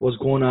What's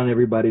going on,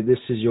 everybody? This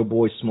is your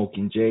boy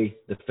Smoking Jay,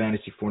 the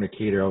fantasy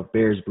fornicator of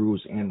Bears,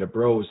 Brews, and the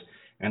Bros.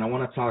 And I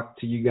want to talk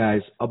to you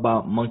guys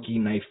about Monkey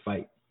Knife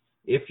Fight.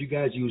 If you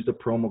guys use the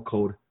promo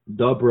code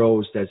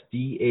THEBROS, that's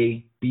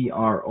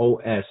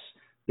DABROS,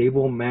 they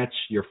will match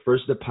your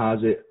first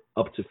deposit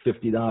up to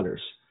 $50.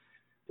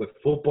 With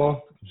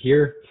football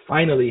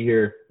finally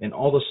here, and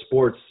all the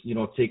sports,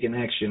 taking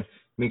action,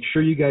 make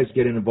sure you guys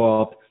get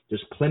involved.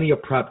 There's plenty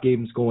of prop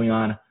games going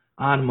on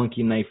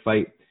Monkey Knife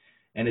Fight.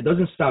 And it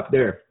doesn't stop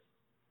there.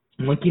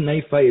 Monkey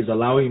Knife Fight is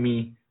allowing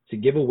me to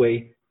give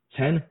away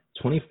 10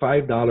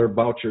 $25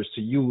 vouchers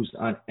to use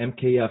on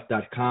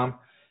mkf.com.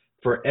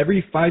 For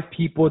every 5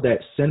 people that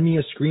send me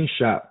a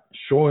screenshot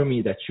showing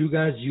me that you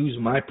guys use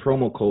my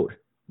promo code,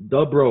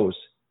 THEBROS,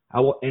 I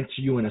will enter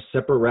you in a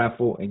separate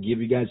raffle and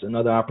give you guys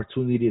another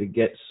opportunity to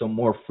get some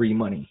more free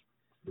money.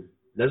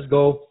 Let's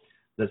go.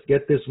 Let's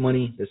get this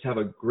money. Let's have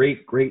a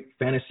great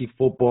fantasy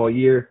football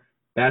year.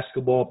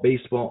 Basketball,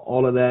 baseball,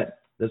 all of that.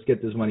 Let's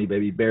get this money,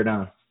 baby. Bear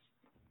down.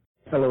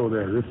 Hello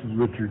there. This is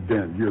Richard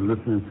Dent. You're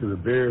listening to the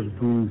Bears,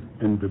 Brews,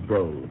 and the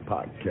Bros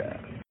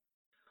podcast.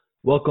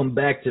 Welcome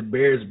back to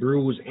Bears,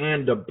 Brews,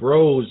 and the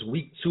Bros.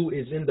 Week 2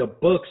 is in the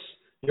books.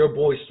 Your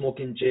boy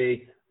Smoking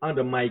Jay on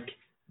the mic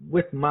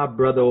with my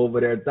brother over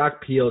there,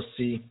 Doc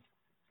PLC.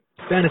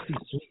 Fantasy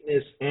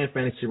Sweetness and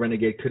Fantasy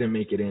Renegade couldn't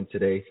make it in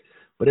today,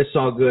 but it's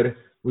all good.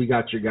 We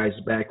got you guys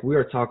back. We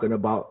are talking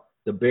about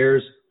the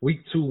Bears Week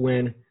 2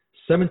 win,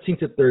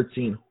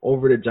 17-13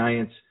 over the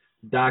Giants.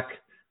 Doc,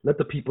 let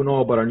the people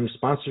know about our new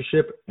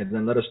sponsorship, and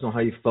then let us know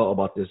how you felt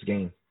about this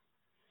game.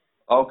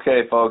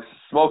 Okay, folks.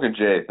 Smoking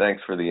Jay,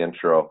 thanks for the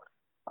intro.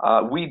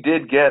 We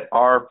did get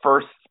our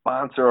first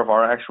sponsor of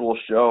our actual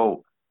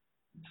show.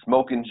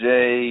 Smoking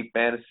Jay,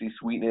 Fantasy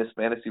Sweetness,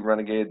 Fantasy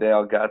Renegade, they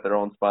all got their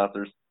own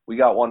sponsors. We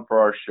got one for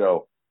our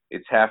show.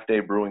 It's Half Day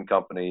Brewing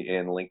Company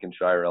in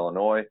Lincolnshire,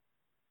 Illinois.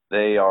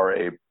 They are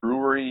a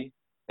brewery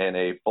and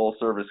a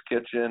full-service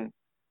kitchen.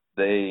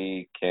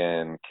 They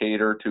can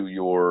cater to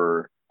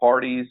your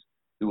parties,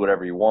 do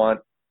whatever you want.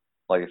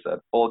 Like I said,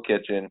 full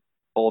kitchen,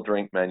 full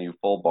drink menu,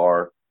 full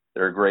bar.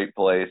 They're a great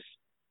place.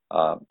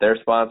 They're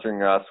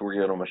sponsoring us. We're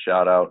giving them a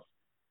shout-out.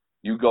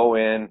 You go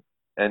in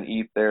and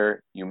eat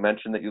there. You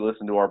mention that you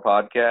listen to our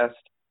podcast,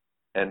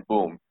 and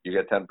boom, you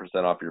get 10%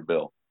 off your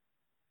bill.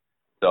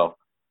 So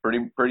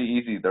pretty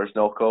easy. There's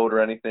no code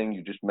or anything.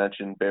 You just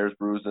mention Bears,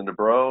 Brews, and the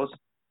Bros,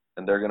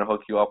 and they're going to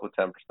hook you up with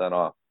 10%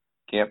 off.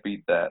 Can't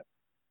beat that.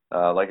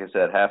 Like I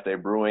said, Half Day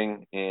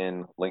Brewing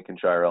in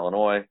Lincolnshire,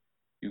 Illinois.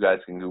 You guys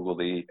can Google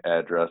the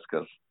address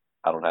because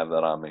I don't have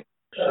that on me.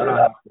 Shout out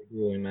Half Day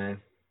Brewing, man.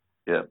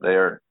 Yeah,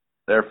 they're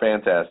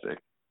fantastic.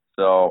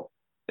 So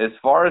as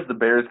far as the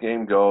Bears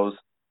game goes,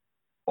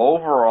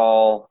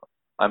 overall,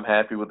 I'm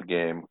happy with the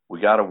game.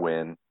 We got a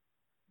win.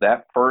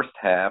 That first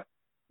half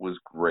was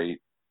great.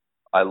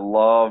 I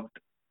loved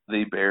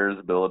the Bears'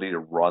 ability to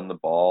run the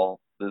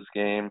ball this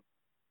game.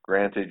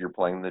 Granted, you're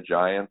playing the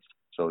Giants,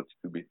 so it's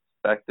to be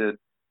expected.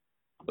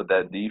 But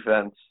that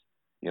defense,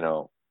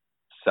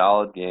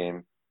 solid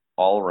game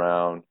all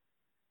around.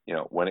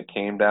 When it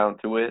came down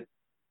to it,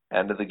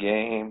 end of the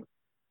game,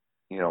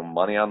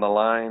 money on the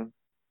line,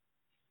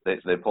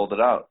 they pulled it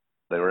out.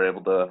 They were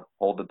able to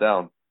hold it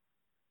down.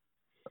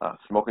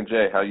 Smoking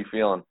Jay, how you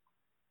feeling?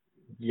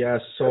 Yeah,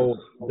 so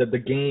the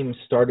game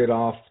started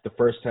off the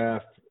first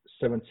half,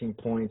 17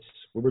 points.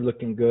 We were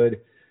looking good.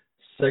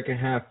 Second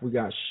half, we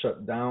got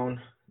shut down.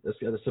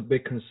 That's a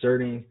bit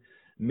concerning.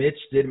 Mitch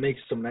did make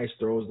some nice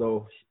throws,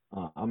 though.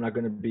 I'm not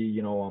going to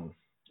be,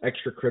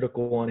 extra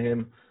critical on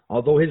him.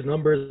 Although his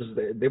numbers,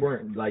 they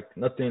weren't like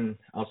nothing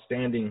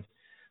outstanding.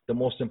 The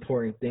most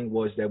important thing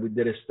was that we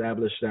did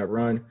establish that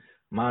run.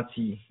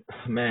 Monty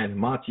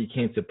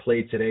came to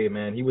play today,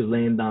 man. He was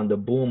laying down the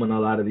boom on a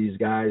lot of these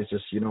guys,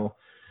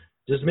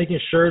 just making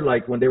sure,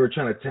 like, when they were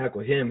trying to tackle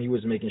him, he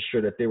was making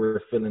sure that they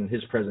were feeling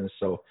his presence.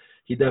 So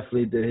he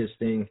definitely did his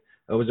thing.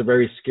 It was a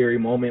very scary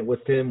moment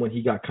with him when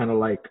he got kind of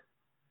like,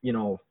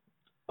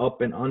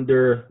 up and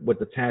under with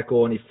the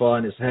tackle and he fell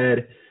on his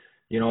head.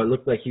 It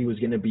looked like he was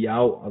going to be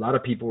out. A lot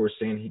of people were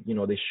saying,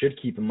 they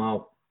should keep him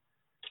out.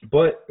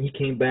 But he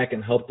came back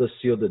and helped us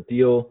seal the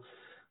deal.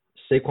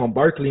 Saquon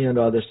Barkley on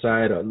the other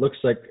side, looks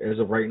like, as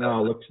of right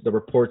now, the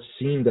reports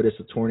seem that it's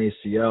a torn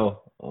ACL.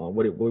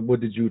 What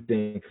did you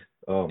think?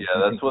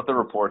 That's what the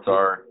reports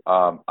are.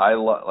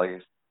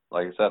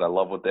 Like I said, I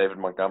love what David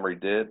Montgomery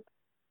did.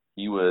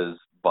 He was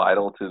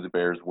vital to the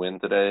Bears'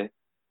 win today.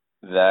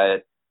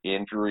 That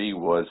injury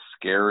was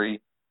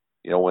scary.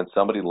 When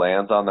somebody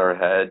lands on their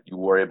head, you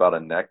worry about a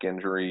neck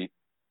injury.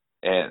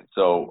 And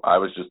so I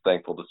was just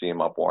thankful to see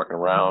him up walking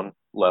around,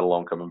 let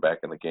alone coming back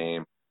in the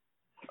game.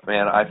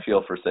 Man, I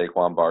feel for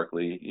Saquon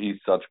Barkley. He's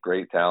such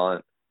great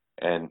talent,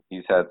 and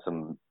he's had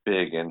some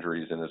big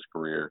injuries in his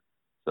career.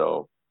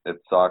 So it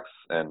sucks,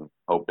 and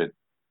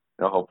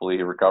hopefully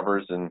he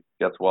recovers and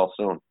gets well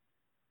soon.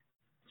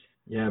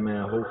 Yeah,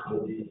 man,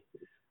 hopefully.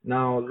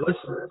 Now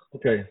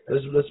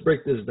let's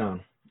break this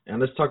down,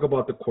 and let's talk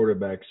about the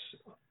quarterbacks.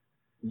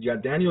 You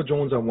got Daniel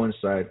Jones on one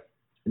side,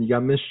 and you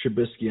got Mitch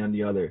Trubisky on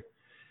the other.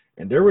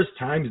 And there was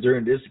times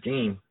during this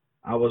game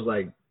I was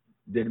like,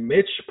 did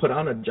Mitch put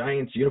on a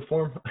Giants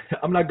uniform?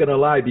 I'm not gonna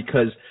lie,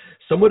 because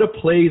some of the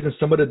plays and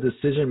some of the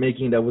decision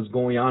making that was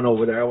going on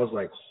over there, I was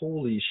like,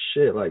 holy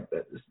shit, like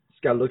this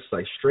guy looks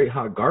like straight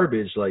hot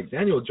garbage. Like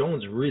Daniel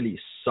Jones really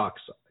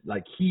sucks.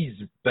 Like he's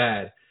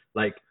bad.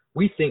 Like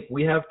we think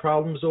we have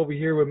problems over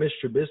here with Mitch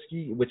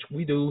Trubisky, which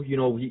we do. You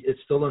know, it's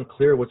still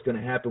unclear what's going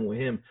to happen with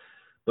him.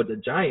 But the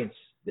Giants,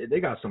 they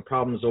got some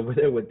problems over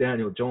there with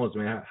Daniel Jones,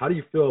 man. How do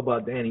you feel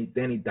about Danny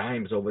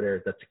Dimes over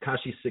there? The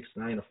Tekashi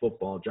 6ix9ine of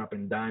football,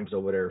 dropping dimes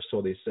over there,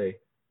 so they say.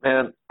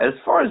 Man, as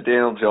far as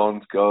Daniel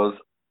Jones goes,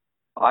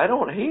 I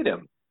don't hate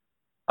him.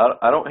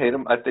 I don't hate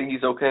him. I think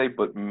he's okay,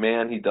 but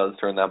man, he does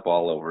turn that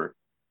ball over.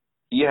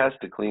 He has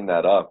to clean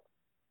that up.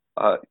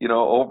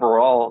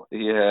 Overall,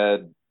 he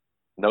had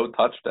no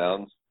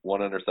touchdowns,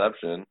 1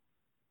 interception.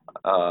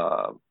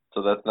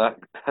 So that's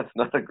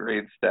not a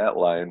great stat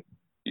line.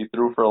 He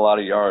threw for a lot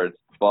of yards,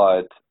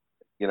 but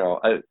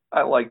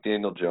I like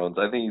Daniel Jones.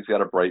 I think he's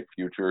got a bright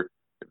future.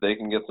 If they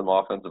can get some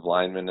offensive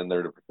linemen in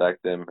there to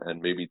protect him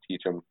and maybe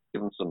teach him,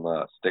 give him some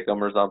stick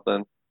 'em or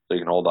something so he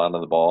can hold on to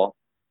the ball,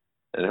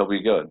 and he'll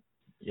be good.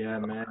 Yeah,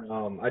 man.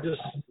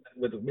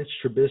 With Mitch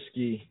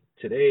Trubisky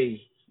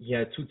today, he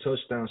had 2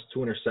 touchdowns, 2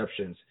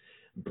 interceptions.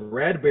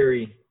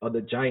 Bradbury of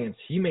the Giants,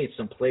 he made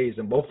some plays,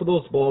 and both of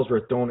those balls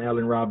were thrown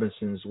Allen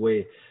Robinson's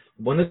way.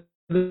 One of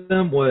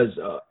them was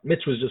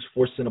Mitch was just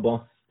forcing the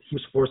ball. He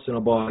was forcing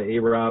the ball at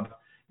A-Rob,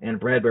 and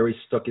Bradbury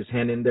stuck his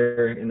hand in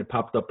there, and it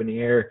popped up in the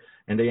air,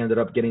 and they ended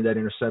up getting that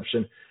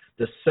interception.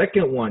 The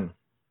second one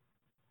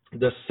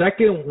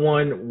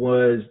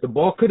was the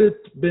ball could have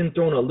been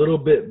thrown a little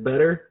bit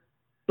better,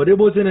 but it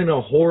wasn't in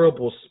a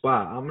horrible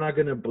spot. I'm not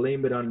going to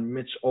blame it on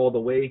Mitch all the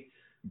way.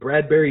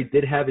 Bradbury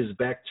did have his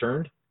back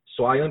turned,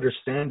 so I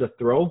understand the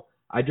throw.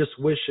 I just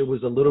wish it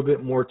was a little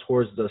bit more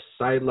towards the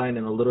sideline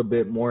and a little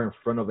bit more in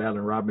front of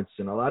Allen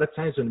Robinson. A lot of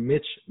times when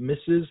Mitch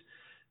misses,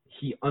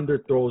 he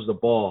underthrows the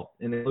ball,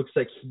 and it looks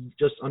like he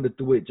just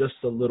underthrew it just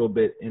a little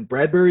bit. And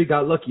Bradbury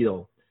got lucky,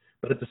 though.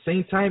 But at the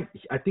same time,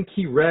 I think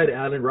he read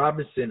Allen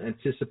Robinson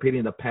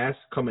anticipating the pass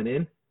coming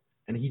in,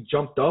 and he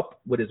jumped up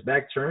with his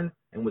back turned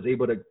and was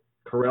able to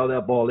corral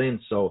that ball in.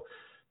 So,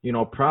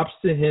 props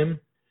to him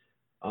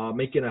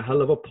making a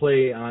hell of a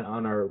play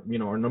on our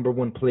number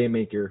one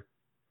playmaker.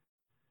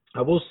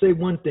 I will say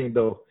one thing,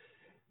 though.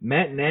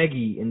 Matt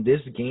Nagy in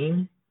this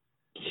game,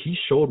 he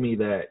showed me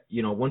that,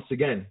 once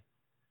again,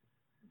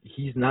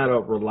 he's not a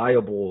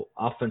reliable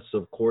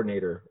offensive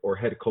coordinator or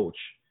head coach.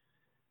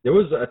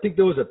 I think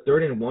there was a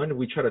 3rd and 1.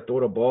 We tried to throw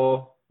the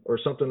ball or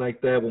something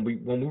like that when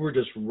we were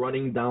just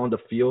running down the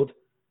field,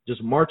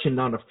 just marching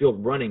down the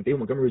field, running.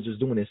 Montgomery was just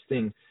doing his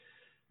thing.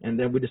 And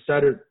then we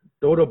decided to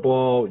throw the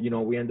ball.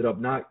 We ended up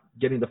not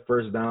getting the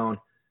first down.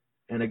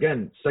 And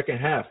again, second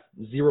half,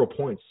 0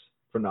 points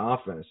from the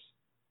offense.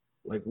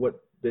 Like,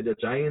 what did the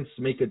Giants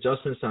make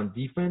adjustments on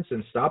defense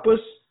and stop us?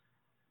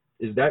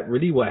 Is that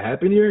really what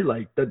happened here?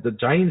 Like, the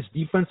Giants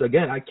defense,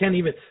 again, I can't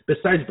even,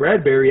 besides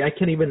Bradbury, I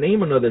can't even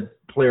name another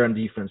player on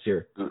defense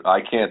here.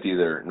 I can't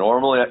either.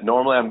 Normally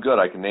I'm good.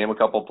 I can name a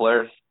couple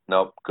players.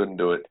 Nope, couldn't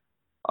do it.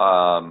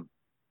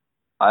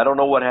 I don't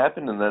know what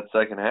happened in that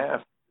second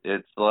half.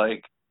 It's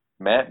like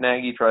Matt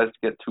Nagy tries to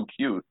get too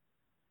cute.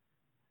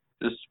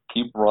 Just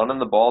keep running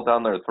the ball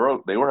down their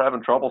throat. They were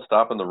having trouble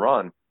stopping the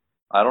run.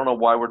 I don't know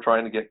why we're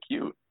trying to get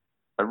cute.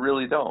 I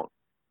really don't.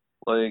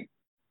 Like,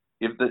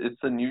 it's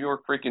the New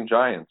York freaking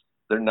Giants.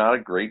 They're not a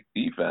great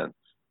defense.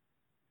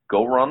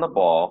 Go run the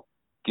ball.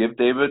 Give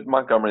David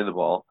Montgomery the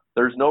ball.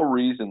 There's no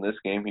reason this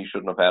game he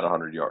shouldn't have had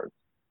 100 yards.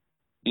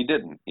 He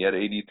didn't. He had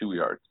 82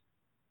 yards,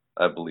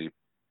 I believe.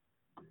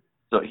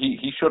 So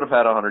he should have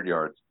had 100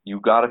 yards. You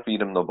got to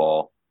feed him the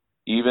ball.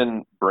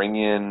 Even bring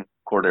in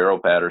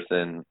Cordero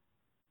Patterson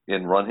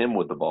and run him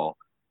with the ball.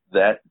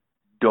 Like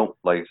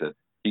I said,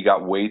 he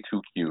got way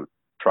too cute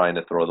trying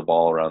to throw the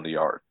ball around the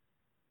yard.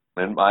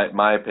 In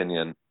my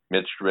opinion,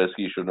 Mitch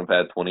Trubisky shouldn't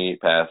have had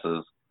 28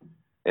 passes.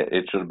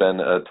 It should have been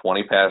a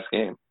 20-pass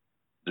game,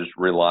 just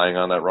relying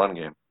on that run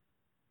game.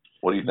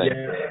 What do you think?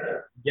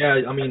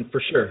 Yeah, I mean,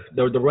 for sure.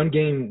 The run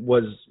game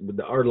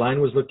our line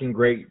was looking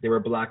great. They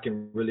were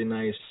blocking really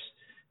nice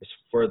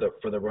for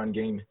the run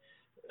game.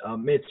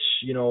 Mitch,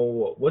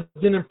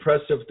 wasn't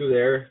impressive through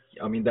there.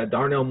 I mean, that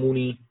Darnell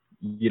Mooney,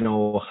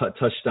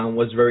 touchdown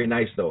was very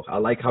nice, though. I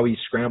like how he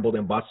scrambled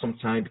and bought some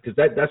time, because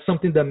that's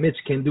something that Mitch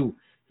can do.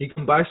 He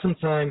can buy some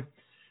time.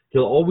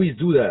 He'll always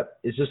do that.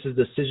 It's just his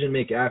decision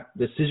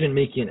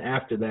making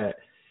after that.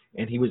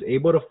 And he was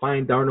able to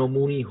find Darnell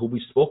Mooney, who we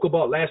spoke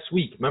about last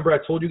week. Remember, I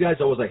told you guys,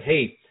 I was like,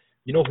 hey,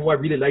 you know who I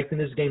really liked in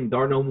this game?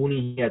 Darnell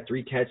Mooney. He had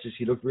 3 catches.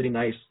 He looked really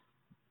nice.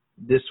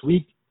 This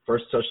week,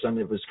 first touchdown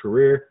of his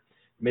career.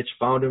 Mitch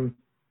found him.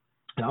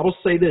 And I will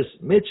say this,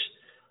 Mitch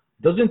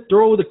doesn't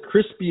throw the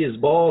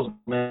crispiest balls,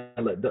 man.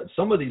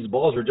 Some of these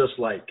balls were just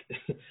like,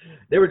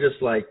 there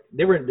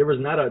was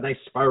not a nice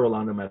spiral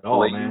on them at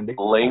all, man.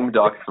 Lame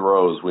duck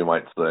throws, we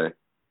might say.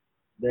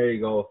 There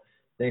you go.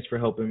 Thanks for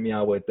helping me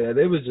out with that.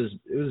 It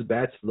was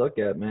bad to look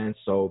at, man.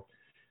 So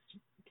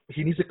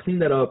he needs to clean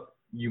that up.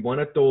 You want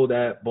to throw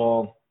that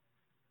ball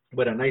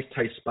but a nice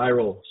tight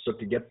spiral so it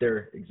could get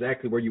there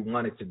exactly where you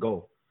want it to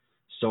go.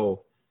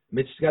 So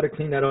Mitch's got to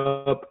clean that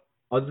up.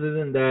 Other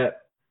than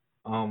that,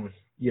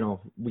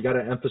 we got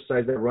to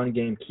emphasize that run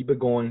game. Keep it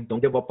going.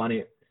 Don't give up on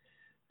it.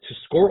 To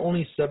score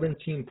only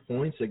 17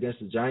 points against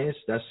the Giants,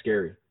 that's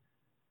scary.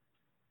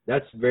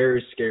 That's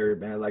very scary,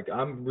 man. Like,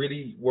 I'm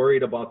really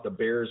worried about the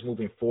Bears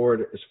moving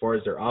forward as far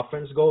as their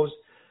offense goes,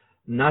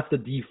 not the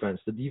defense.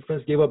 The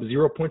defense gave up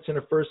 0 points in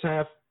the first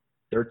half,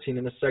 13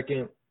 in the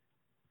second,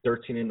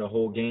 13 in the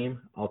whole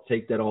game. I'll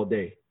take that all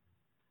day.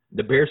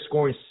 The Bears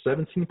scoring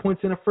 17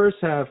 points in the first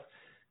half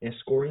and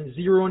scoring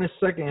 0 in the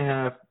second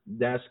half,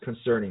 that's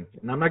concerning.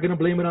 And I'm not going to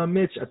blame it on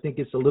Mitch. I think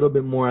it's a little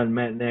bit more on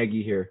Matt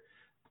Nagy here.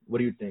 What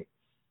do you think?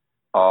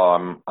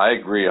 I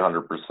agree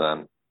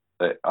 100%.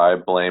 I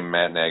blame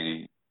Matt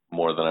Nagy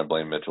more than I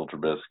blame Mitchell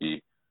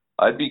Trubisky.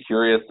 I'd be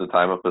curious the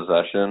time of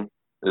possession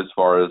as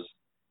far as,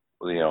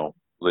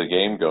 the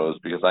game goes,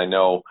 because I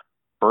know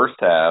first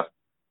half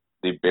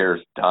the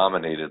Bears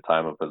dominated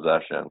time of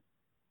possession.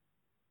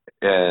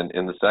 And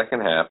in the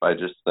second half, I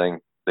just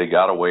think they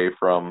got away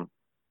from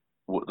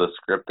the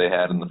script they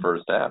had in the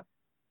first half.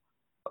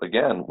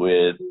 Again,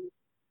 with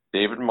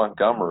David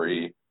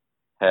Montgomery,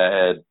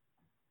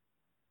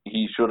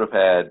 he should have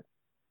had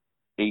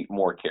 8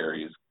 more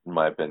carries, in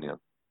my opinion.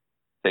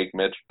 Take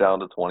Mitch down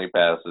to 20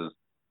 passes,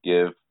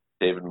 give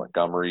David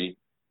Montgomery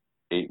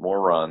 8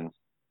 more runs,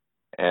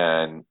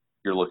 and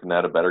you're looking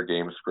at a better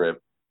game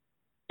script,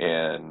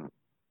 and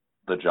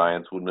the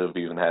Giants wouldn't have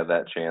even had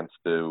that chance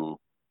to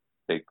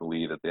take the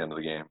lead at the end of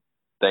the game.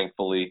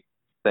 Thankfully,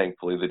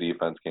 the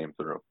defense came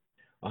through.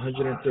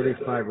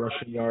 135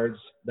 rushing yards.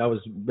 That was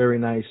very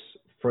nice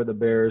for the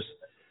Bears.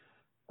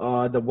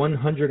 The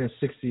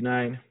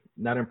 169,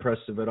 not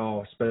impressive at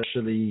all,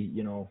 especially,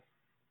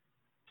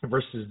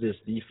 versus this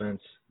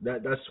defense.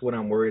 That's what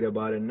I'm worried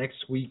about. And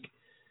next week,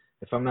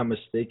 if I'm not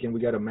mistaken, we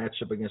got a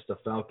matchup against the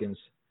Falcons.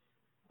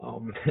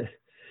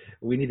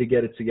 We need to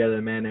get it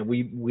together, man, and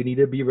we need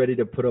to be ready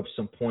to put up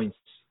some points.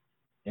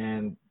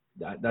 And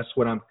that's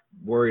what I'm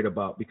worried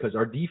about, because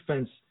our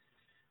defense,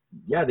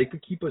 yeah, they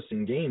could keep us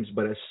in games,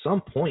 but at some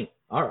point,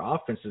 our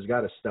offense has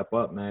got to step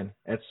up, man.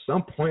 At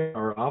some point,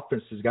 our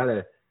offense has got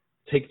to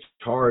take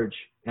charge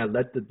and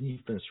let the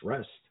defense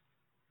rest.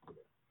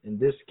 In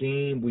this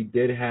game, we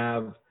did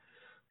have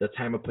the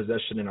time of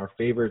possession in our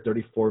favor,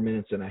 34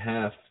 minutes and a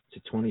half to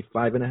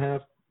 25 and a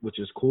half, which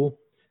is cool.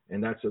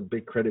 And that's a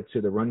big credit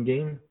to the run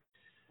game.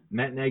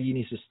 Matt Nagy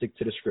needs to stick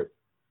to the script.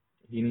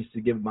 He needs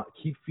to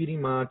keep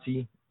feeding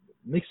Monty,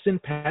 mix in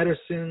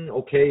Patterson,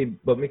 okay,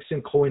 but mix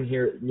in Cohen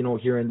here,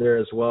 here and there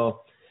as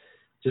well.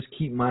 Just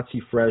keep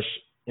Monty fresh,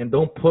 and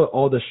don't put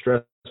all the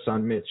stress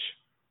on Mitch.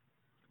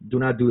 Do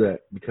not do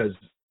that, because,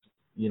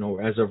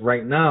 as of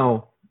right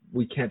now,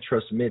 we can't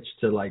trust Mitch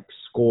to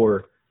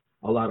score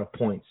a lot of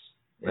points.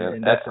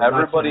 And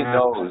everybody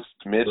knows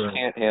Mitch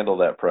can't handle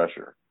that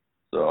pressure.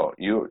 So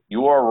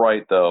you are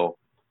right, though.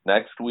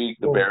 Next week,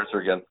 the Bears are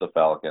against the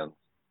Falcons.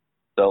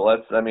 So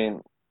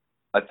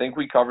I think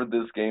we covered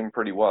this game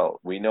pretty well.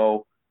 We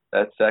know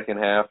that second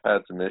half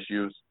had some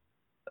issues.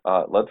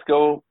 Let's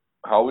go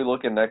how are we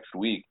looking next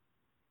week.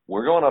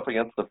 We're going up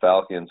against the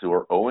Falcons, who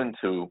are 0-2,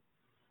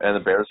 and the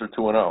Bears are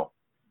 2-0.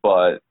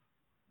 But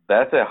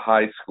that's a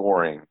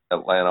high-scoring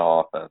Atlanta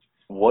offense.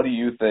 What do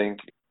you think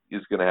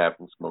is going to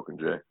happen, Smokin'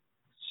 Jay?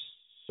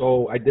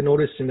 So I did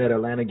notice in that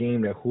Atlanta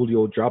game that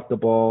Julio dropped the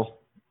ball.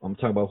 I'm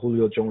talking about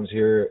Julio Jones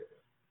here.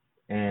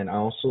 And I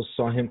also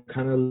saw him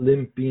kind of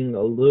limping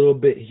a little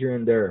bit here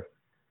and there.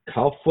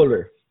 Kyle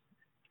Fuller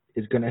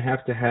is going to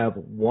have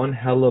one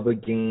hell of a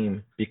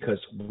game, because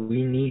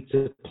we need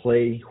to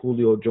play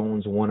Julio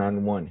Jones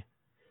one-on-one.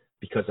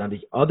 Because on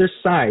the other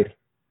side,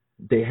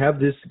 they have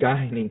this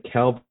guy named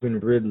Calvin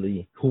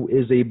Ridley, who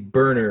is a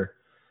burner,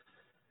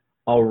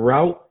 a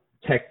route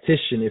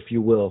tactician, if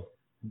you will.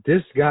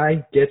 This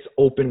guy gets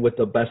open with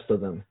the best of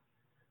them.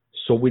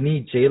 So we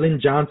need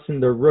Jalen Johnson,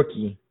 the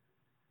rookie.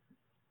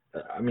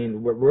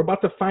 We're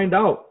about to find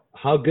out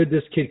how good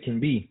this kid can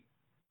be.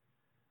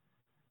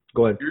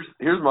 Go ahead.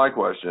 Here's my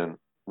question.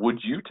 Would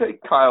you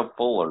take Kyle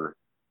Fuller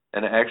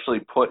and actually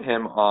put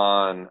him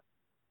on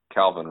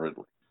Calvin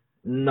Ridley?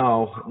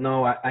 No,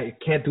 I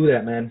can't do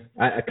that, man.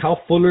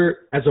 Kyle Fuller,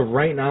 as of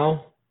right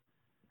now,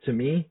 to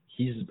me,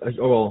 he's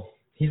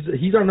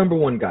our number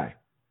one guy.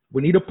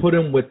 We need to put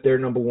him with their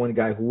number one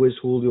guy, who is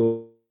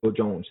Julio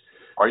Jones.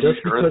 Are you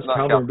sure because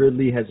Calvin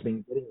Ridley has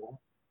been getting on.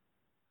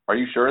 Are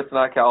you sure it's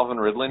not Calvin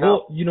Ridley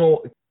now?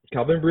 Well,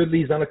 Calvin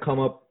Ridley's on a come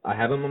up. I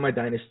have him on my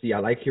dynasty. I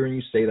like hearing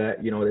you say that.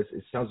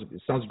 It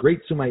sounds great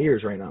to my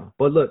ears right now.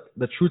 But look,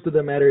 the truth of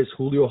the matter is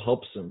Julio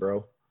helps him,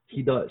 bro.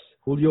 He does.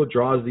 Julio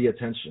draws the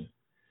attention.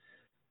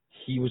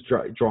 He was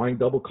drawing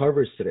double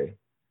covers today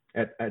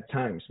at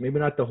times. Maybe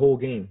not the whole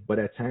game, but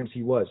at times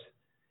he was.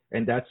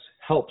 And that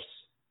helps,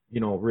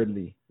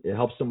 Ridley. It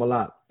helps him a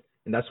lot.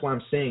 And that's why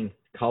I'm saying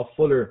Kyle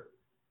Fuller,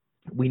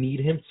 we need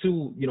him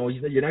to,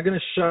 you're not going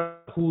to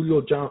shut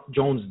Julio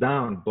Jones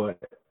down, but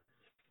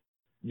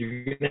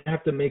you're going to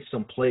have to make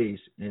some plays,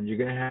 and you're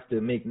going to have to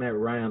make Matt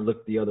Ryan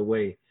look the other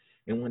way.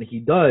 And when he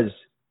does,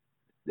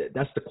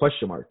 That's the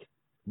question mark.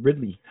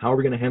 Ridley, how are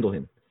we going to handle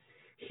him?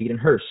 Hayden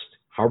Hurst,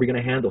 how are we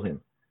going to handle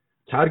him?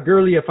 Todd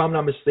Gurley, if I'm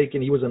not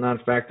mistaken, he was a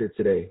non-factor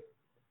today.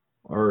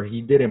 Or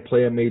he didn't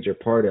play a major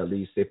part, at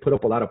least. They put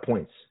up a lot of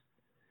points.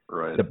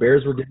 Right. The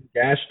Bears were getting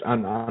gashed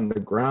on the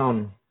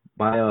ground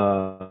by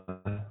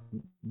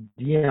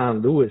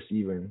Dion Lewis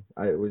even.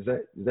 Is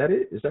that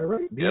it? Is that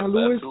right? Dion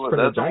Lewis from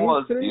the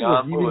Giants today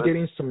was even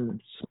getting some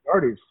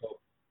yardage.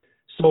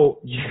 So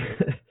yeah,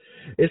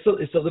 it's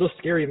a little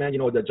scary, man. You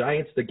know, the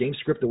Giants, the game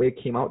script, the way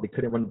it came out, they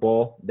couldn't run the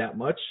ball that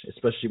much,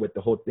 especially with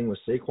the whole thing with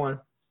Saquon.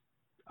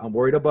 I'm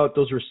worried about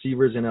those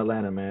receivers in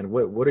Atlanta, man.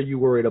 What are you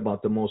worried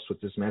about the most with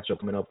this matchup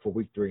coming up for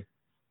Week 3?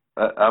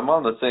 I'm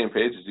on the same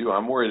page as you.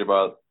 I'm worried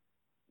about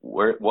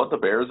what the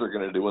Bears are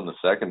going to do in the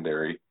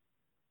secondary.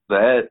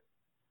 That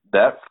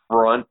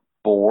front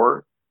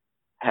four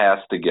has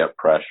to get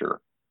pressure.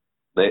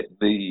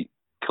 The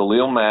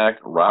Khalil Mack,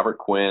 Robert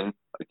Quinn,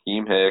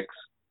 Akeem Hicks,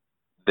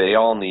 they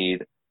all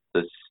need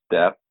to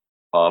step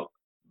up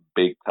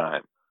big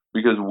time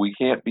because we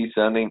can't be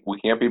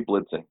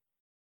blitzing.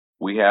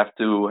 We have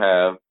to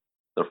have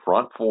the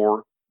front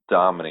four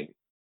dominate.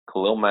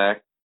 Khalil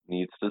Mack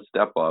needs to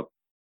step up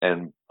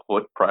and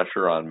put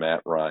pressure on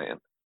Matt Ryan.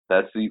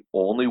 That's the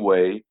only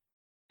way,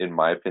 in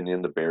my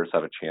opinion, the Bears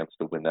have a chance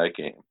to win that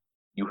game.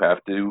 You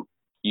have to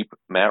keep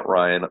Matt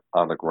Ryan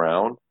on the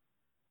ground.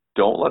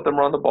 Don't let them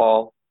run the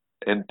ball,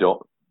 and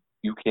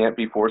you can't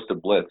be forced to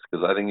blitz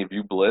because I think if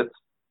you blitz,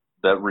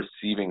 that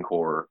receiving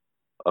core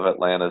of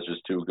Atlanta is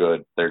just too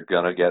good. They're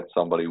gonna get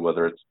somebody,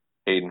 whether it's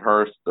Hayden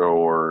Hurst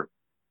or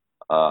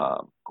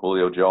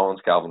Julio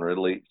Jones, Calvin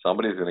Ridley.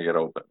 Somebody's gonna get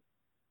open.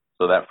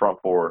 So that front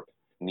four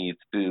needs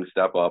to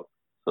step up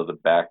so the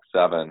back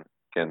seven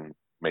can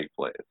make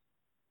plays.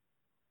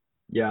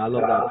 Yeah, I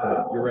love that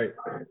point. You're right.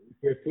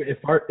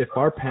 If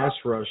our pass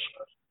rush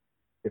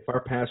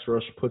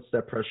puts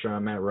that pressure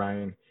on Matt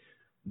Ryan,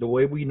 the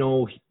way we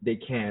know they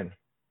can,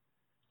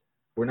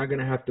 we're not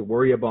gonna have to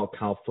worry about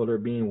Kyle Fuller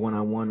being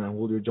one-on-one on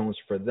Julio Jones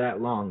for that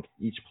long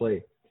each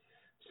play.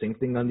 Same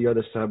thing on the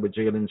other side with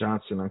Jalen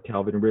Johnson on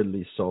Calvin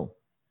Ridley. So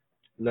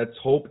let's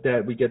hope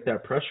that we get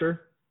that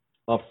pressure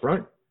up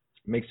front.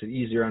 Makes it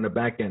easier on the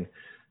back end.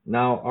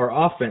 Now our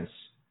offense.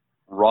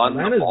 Run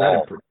the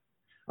ball.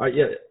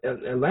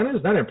 Atlanta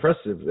is not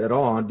impressive at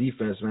all on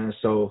defense, man.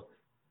 So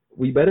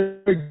let's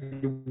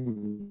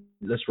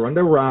run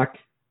the rock,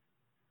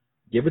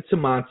 give it to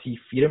Monty,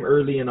 feed him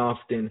early and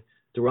often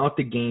throughout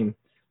the game.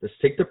 Let's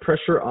take the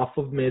pressure off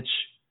of Mitch.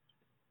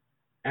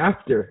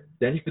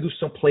 Then you can do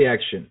some play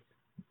action,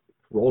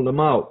 roll him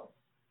out.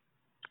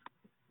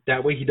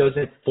 That way he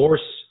doesn't force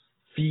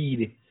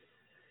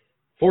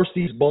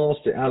these balls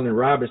to Allen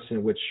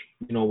Robinson, which,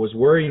 you know, was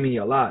worrying me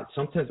a lot.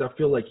 Sometimes I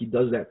feel like he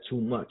does that too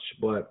much.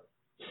 But,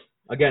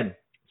 again,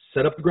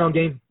 set up the ground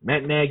game.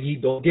 Matt Nagy,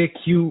 don't get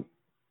cute.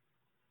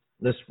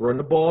 Let's run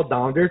the ball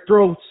down their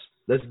throats.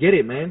 Let's get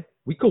it, man.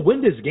 We could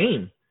win this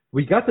game.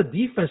 We got the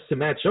defense to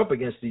match up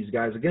against these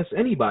guys, against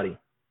anybody.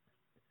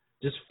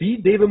 Just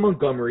feed David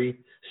Montgomery.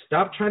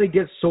 Stop trying to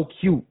get so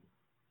cute.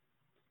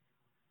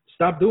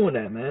 Stop doing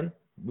that, man.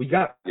 We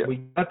got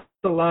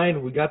the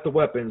line. We got the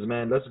weapons,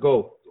 man. Let's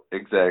go.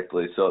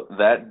 Exactly. So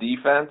that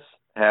defense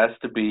has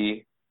to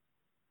be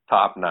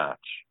top-notch,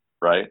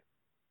 right?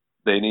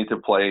 They need to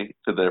play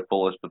to their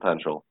fullest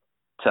potential.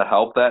 To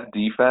help that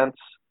defense,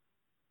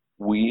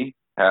 we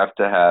have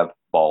to have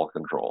ball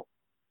control.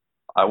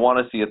 I want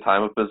to see a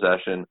time of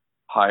possession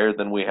higher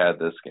than we had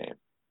this game.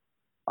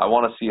 I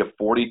want to see a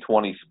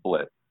 40-20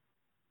 split.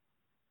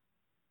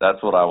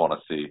 That's what I want to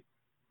see.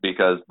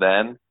 Because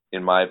then,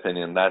 in my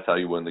opinion, that's how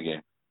you win the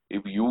game.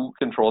 If you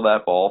control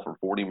that ball for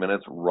 40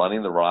 minutes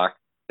running the rock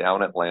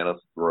down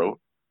Atlanta's throat,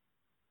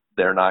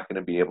 they're not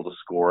going to be able to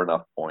score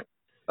enough points.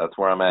 That's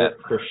where I'm at.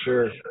 For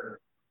sure.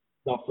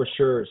 No, for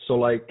sure.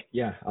 So, I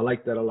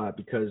like that a lot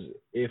because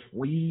if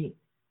we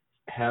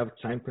have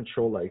time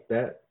control like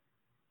that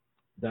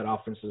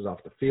offense is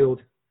off the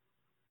field.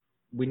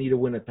 We need to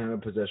win a time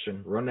of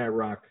possession. Run that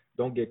rock.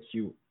 Don't get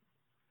cute.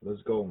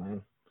 Let's go,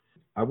 man.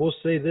 I will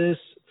say this.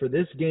 For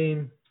this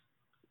game,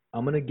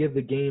 I'm going to give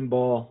the game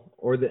ball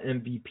or the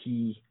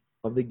MVP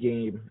of the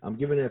game. I'm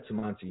giving it to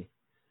Monty.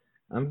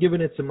 I'm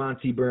giving it to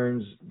Monty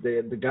Burns.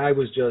 The guy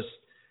was just,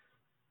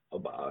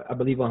 I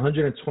believe,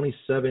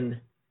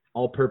 127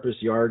 all-purpose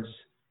yards,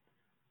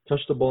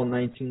 touched the ball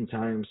 19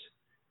 times,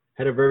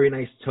 had a very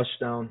nice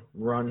touchdown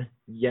run,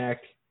 yak,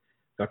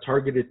 got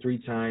targeted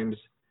 3 times.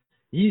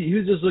 He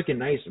was just looking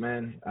nice,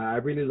 man. I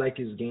really like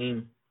his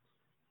game.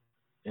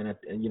 And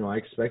I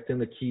expect him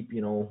to keep,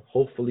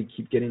 hopefully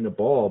keep getting the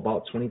ball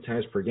about 20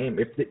 times per game.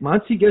 If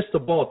Monty gets the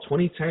ball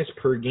 20 times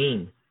per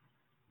game,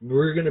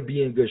 we're going to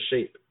be in good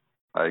shape.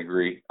 I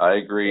agree.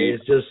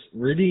 It's just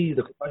really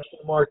the question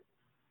mark.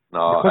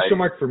 No, the question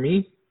mark for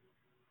me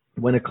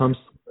when it comes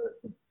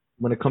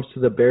to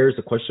the Bears,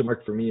 the question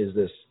mark for me is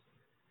this.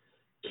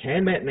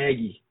 Can Matt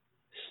Nagy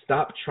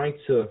stop trying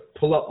to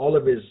pull out all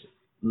of his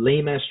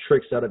lame-ass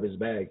tricks out of his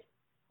bag?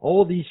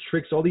 All these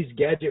tricks, all these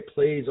gadget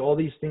plays, all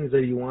these things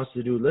that he wants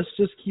to do. Let's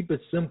just keep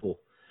it simple.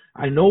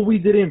 I know we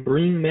didn't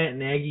bring Matt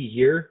Nagy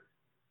here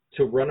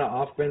to run an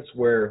offense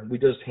where we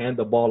just hand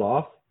the ball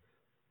off.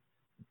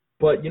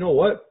 But you know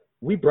what?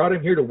 We brought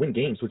him here to win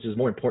games, which is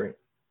more important.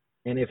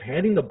 And if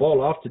handing the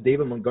ball off to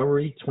David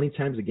Montgomery 20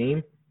 times a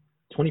game,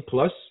 20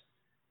 plus,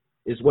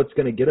 is what's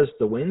going to get us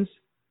the wins,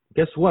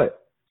 guess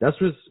what? That's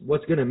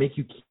what's going to make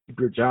you keep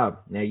your job,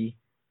 Nagy.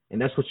 And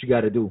that's what you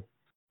got to do.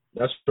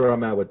 That's where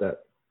I'm at with that.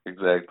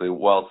 Exactly.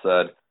 Well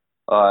said.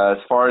 As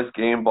far as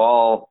game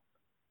ball,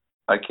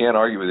 I can't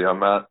argue with you. I'm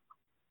not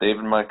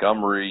David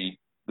Montgomery,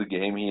 the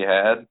game he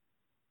had,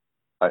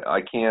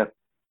 I can't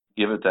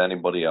give it to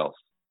anybody else.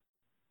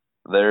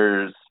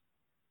 There's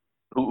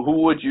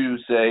who would you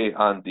say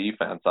on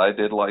defense? I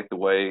did like the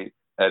way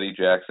Eddie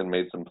Jackson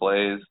made some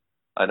plays.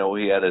 I know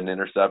he had an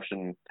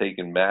interception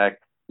taken back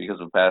because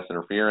of pass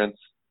interference,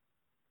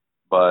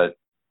 but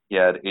he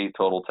had 8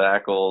 total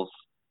tackles.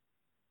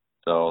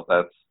 So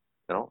that's,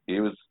 he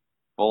was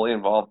fully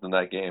involved in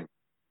that game.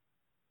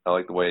 I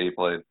like the way he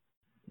played.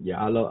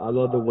 Yeah, I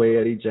love the way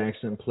Eddie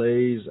Jackson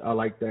plays. I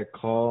like that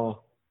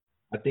call.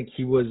 I think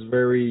he was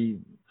very,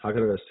 how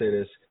could I say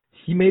this?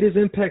 He made his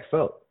impact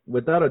felt.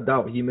 Without a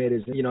doubt, he made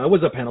his, it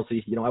was a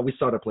penalty. We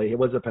saw the play. It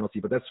was a penalty,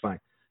 but that's fine.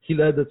 He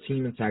led the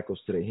team in tackles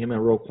today, him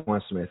and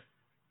Roquan Smith.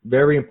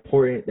 Very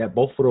important that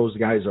both of those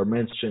guys are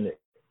mentioned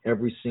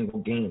every single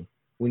game.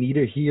 We need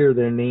to hear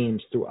their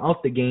names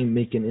throughout the game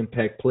making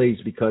impact plays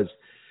because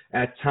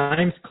at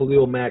times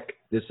Khalil Mack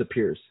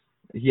disappears.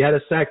 He had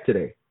a sack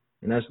today,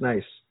 and that's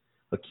nice.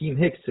 Akeem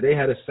Hicks today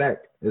had a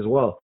sack as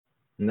well,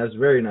 and that's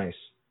very nice.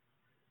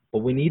 But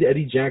we need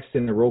Eddie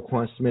Jackson and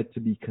Roquan Smith to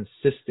be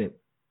consistent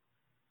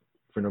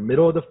from the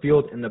middle of the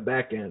field and the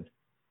back end.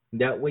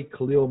 That way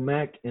Khalil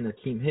Mack and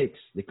Akeem Hicks,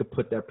 they could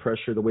put that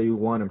pressure the way we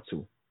want them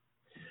to.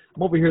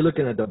 I'm over here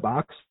looking at the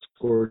box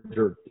score.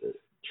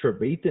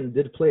 Trevathan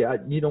did play. I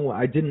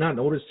did not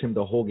notice him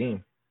the whole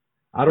game.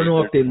 I don't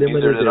know if they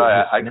limited it.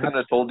 I couldn't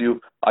have told you.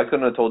 I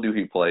couldn't have told you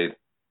he played.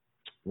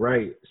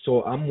 Right.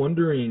 So I'm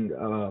wondering.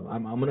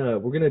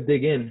 We're gonna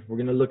dig in. We're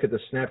gonna look at the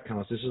snap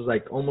counts. This is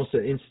like almost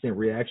an instant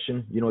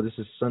reaction. This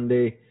is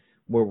Sunday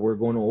where we're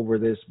going over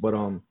this, but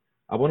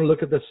I want to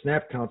look at the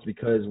snap counts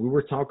because we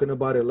were talking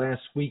about it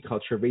last week how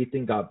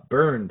Trevathan got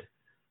burned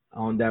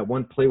on that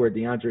one play where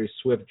DeAndre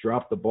Swift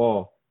dropped the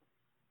ball.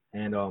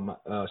 And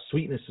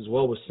Sweetness as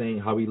well was saying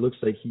how he looks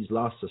like he's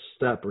lost a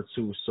step or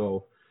two.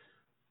 So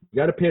you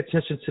got to pay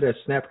attention to that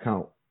snap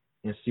count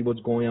and see what's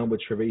going on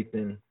with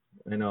Trevathan.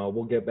 And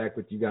we'll get back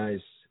with you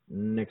guys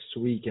next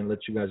week and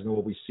let you guys know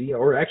what we see.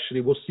 Or actually,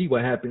 we'll see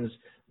what happens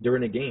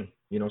during the game.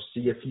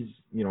 See if he's,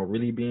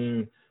 really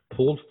being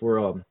pulled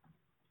for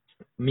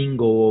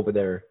Mingo over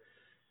there.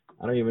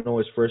 I don't even know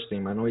his first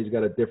name. I know he's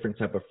got a different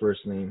type of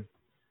first name.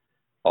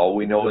 All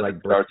we know is it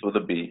starts with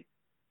a B.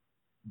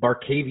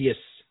 Barcavius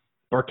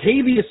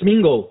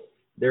Mingo.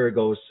 There it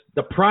goes.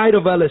 The pride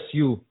of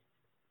LSU.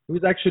 He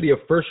was actually a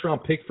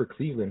first-round pick for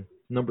Cleveland,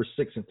 number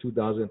 6 in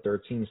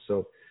 2013.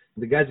 So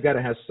the guy's got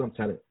to have some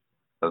talent.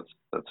 That's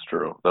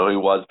true. Though he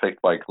was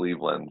picked by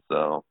Cleveland,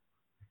 so.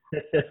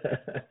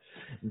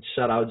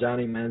 Shout out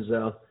Johnny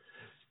Manziel.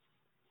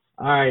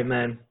 All right,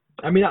 man.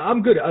 I mean,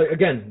 I'm good.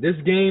 Again, this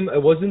game,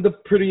 it wasn't the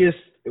prettiest.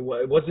 It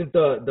wasn't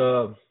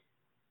the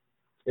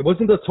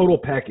total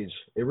package.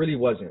 It really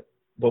wasn't.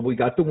 But we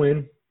got the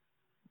win.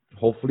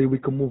 Hopefully we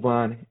can move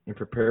on and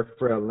prepare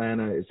for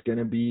Atlanta. It's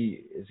gonna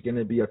be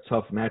a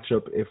tough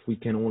matchup if we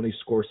can only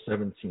score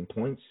 17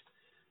 points.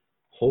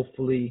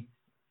 Hopefully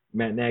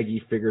Matt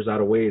Nagy figures out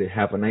a way to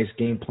have a nice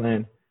game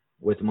plan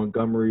with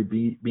Montgomery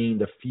being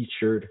the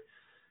featured,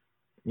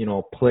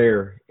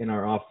 player in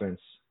our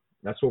offense.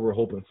 That's what we're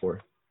hoping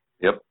for.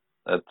 Yep,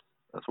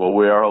 that's what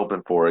we are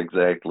hoping for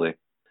exactly.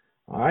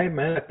 All right,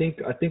 man. I think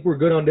we're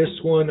good on this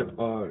one.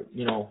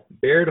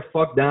 Bear the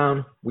fuck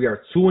down. We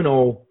are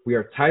 2-0. We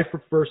are tied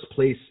for first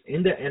place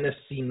in the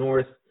NFC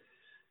North.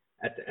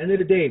 At the end of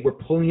the day, we're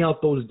pulling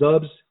out those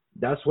dubs.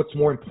 That's what's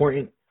more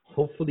important.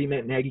 Hopefully,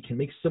 Matt Nagy can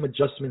make some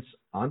adjustments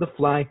on the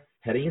fly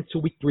heading into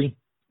week 3.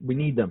 We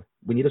need them.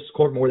 We need to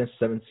score more than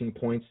 17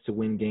 points to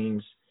win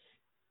games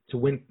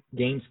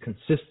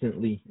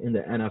consistently in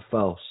the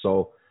NFL.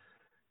 So,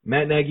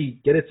 Matt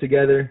Nagy, get it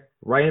together.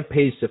 Ryan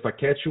Pace, if I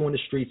catch you on the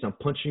streets, I'm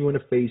punching you in the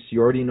face.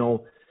 You already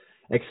know.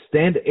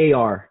 Extend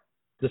AR.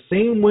 The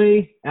same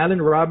way Allen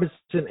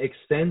Robinson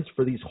extends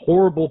for these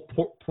horrible,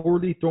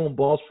 poorly thrown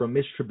balls from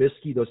Mitch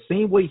Trubisky, the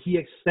same way he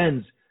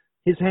extends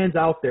his hands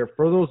out there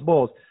for those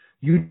balls,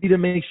 you need to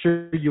make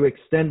sure you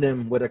extend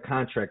them with a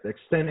contract.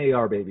 Extend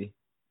AR, baby.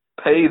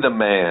 Pay the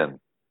man.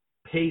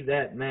 Pay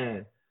that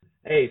man.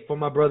 Hey, for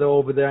my brother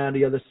over there on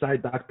the other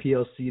side, Doc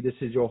PLC, this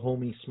is your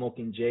homie,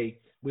 Smoking Jay.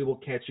 We will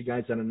catch you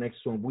guys on the next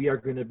one. We are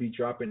going to be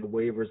dropping the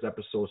waivers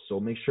episode, so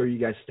make sure you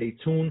guys stay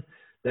tuned.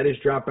 That is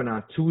dropping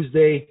on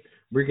Tuesday.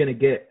 We're going to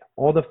get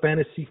all the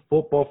fantasy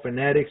football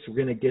fanatics. We're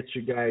going to get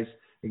you guys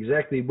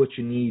exactly what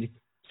you need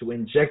to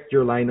inject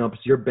your lineups,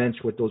 your bench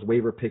with those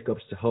waiver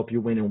pickups to help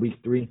you win in week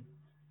 3.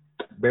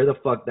 Bear the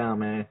fuck down,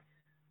 man.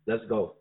 Let's go.